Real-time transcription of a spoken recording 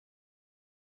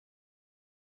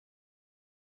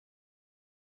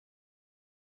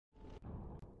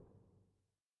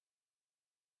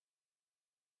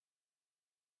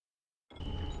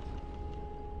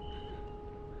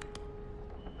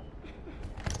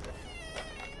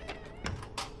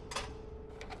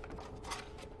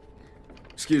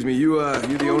Excuse me, you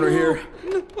the owner here?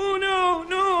 Oh,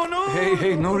 no.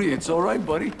 Hey, Nuri, it's all right,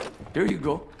 buddy. Here you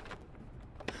go.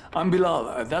 I'm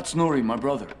Bilal. That's Nuri, my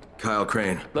brother. Kyle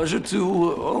Crane. Pleasure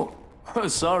to...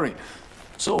 sorry.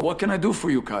 So, what can I do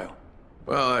for you, Kyle?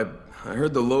 Well, I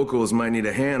heard the locals might need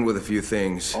a hand with a few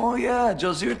things. Oh, yeah,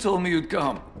 Jazir told me you'd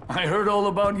come. I heard all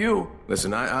about you.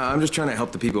 Listen, I'm just trying to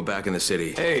help the people back in the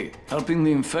city. Hey, helping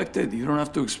the infected? You don't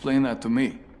have to explain that to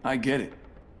me. I get it.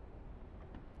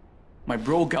 My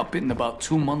bro got bitten about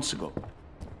 2 months ago.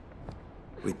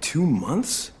 Wait, 2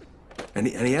 months? And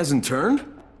he hasn't turned?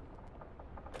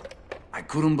 I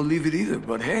couldn't believe it either,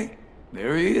 but hey,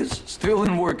 there he is, still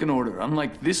in working order,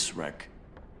 unlike this wreck.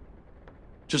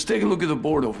 Just take a look at the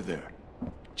board over there.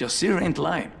 Jasir ain't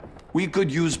lying. We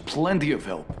could use plenty of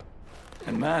help.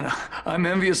 And man, I'm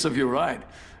envious of your ride.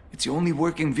 It's the only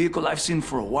working vehicle I've seen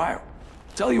for a while.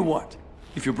 Tell you what,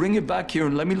 if you bring it back here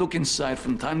and let me look inside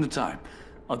from time to time,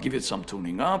 I'll give it some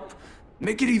tuning up,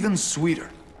 make it even sweeter.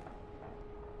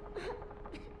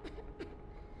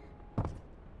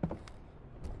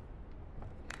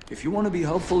 If you want to be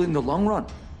helpful in the long run,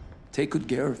 take good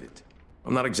care of it.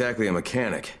 I'm not exactly a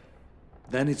mechanic.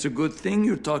 Then it's a good thing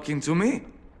you're talking to me.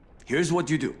 Here's what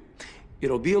you do.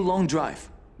 It'll be a long drive,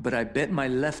 but I bet my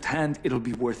left hand it'll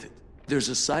be worth it. There's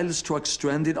a Silas truck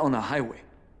stranded on a highway.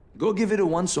 Go give it a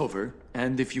once-over,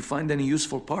 and if you find any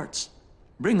useful parts,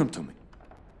 bring them to me.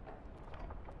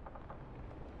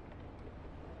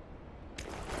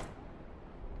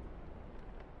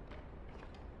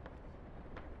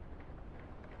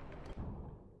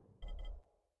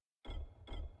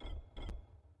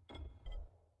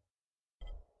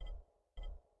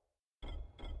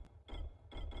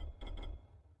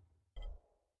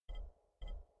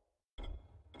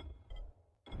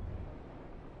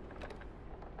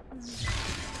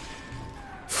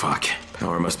 Fuck,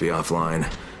 power must be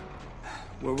offline.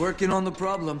 We're working on the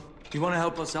problem. You want to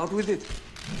help us out with it?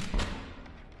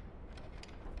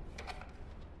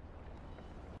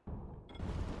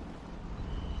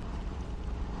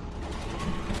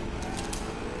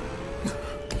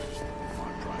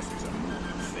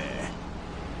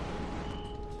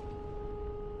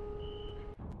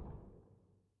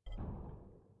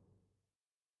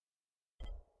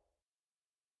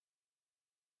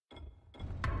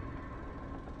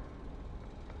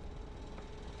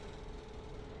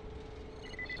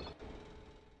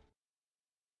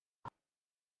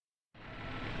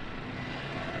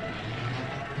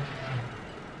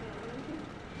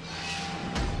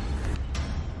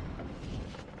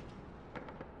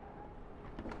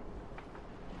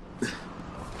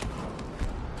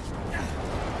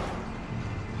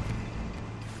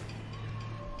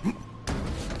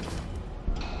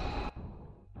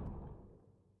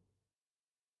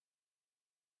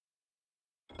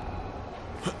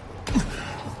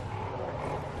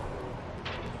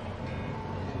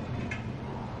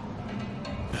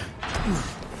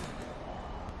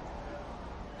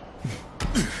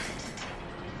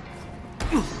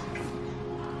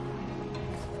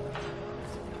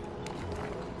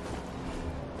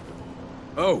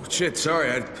 Oh, shit, sorry,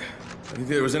 I didn't think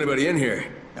there was anybody in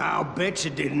here. I'll bet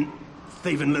you didn't,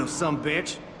 thieving little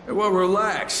sumbitch. Hey, well,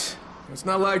 relax. It's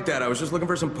not like that. I was just looking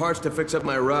for some parts to fix up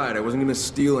my ride. I wasn't gonna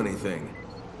steal anything.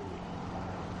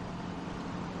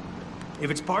 If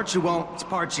it's parts you want, it's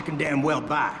parts you can damn well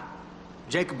buy.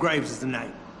 Jacob Graves is the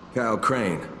name. Kyle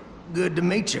Crane. Good to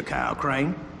meet you, Kyle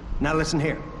Crane. Now listen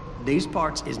here. These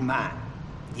parts is mine.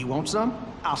 You want some?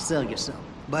 I'll sell you some.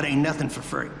 But ain't nothing for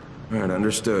free. All right,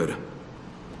 understood.